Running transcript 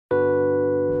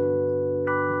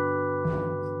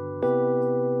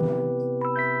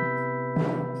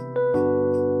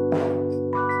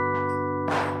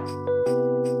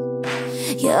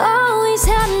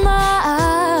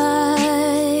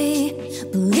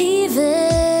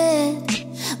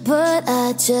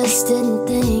I just didn't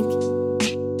think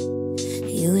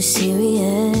you were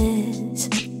serious.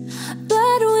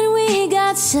 But when we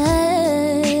got separated,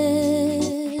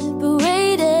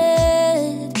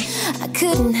 I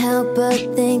couldn't help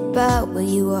but think about where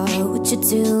you are, what you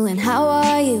do, and how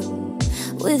are you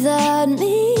without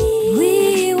me.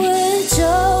 We were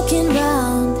joking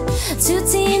round, two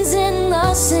teens in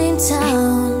the same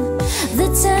town, the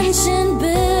tension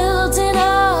building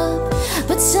up,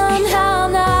 but somehow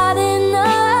not enough,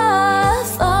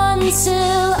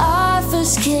 until our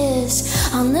first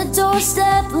kiss on the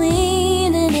doorstep,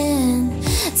 leaning in.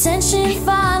 Tension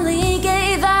finally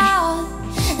gave out,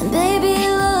 and baby,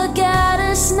 look at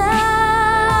us now.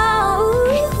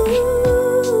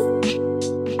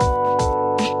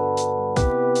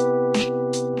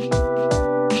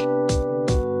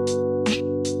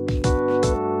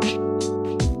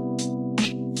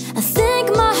 I think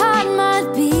my heart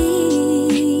might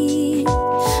beat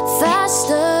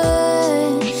faster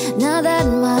now that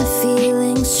my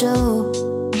feelings show.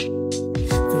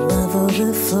 The love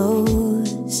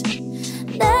overflows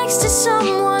next to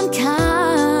someone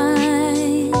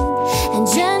kind and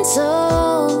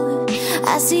gentle.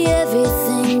 I see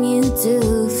everything you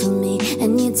do for me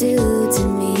and you do to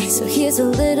me. So here's a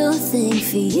little thing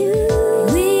for you.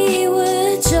 We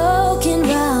were joking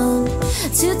round,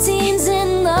 two teens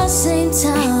in the same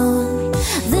town,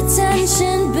 the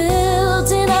tension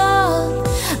building up,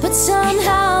 but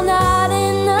somehow not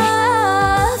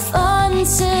enough,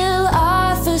 until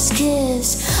our first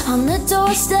kiss on the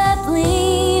doorstep,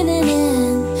 leaning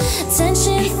in.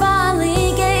 Tension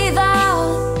finally gave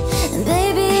out, and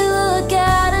baby, look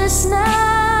at us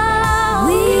now.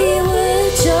 We were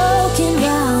joking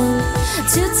round,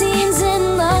 two teens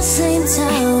in the same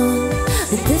town,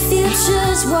 but the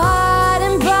future's wide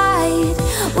and bright.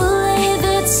 We'll live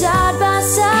it side by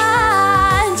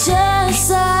side, just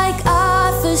like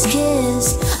our first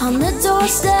kiss on the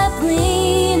doorstep,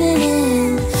 leaning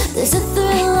in. There's a thrill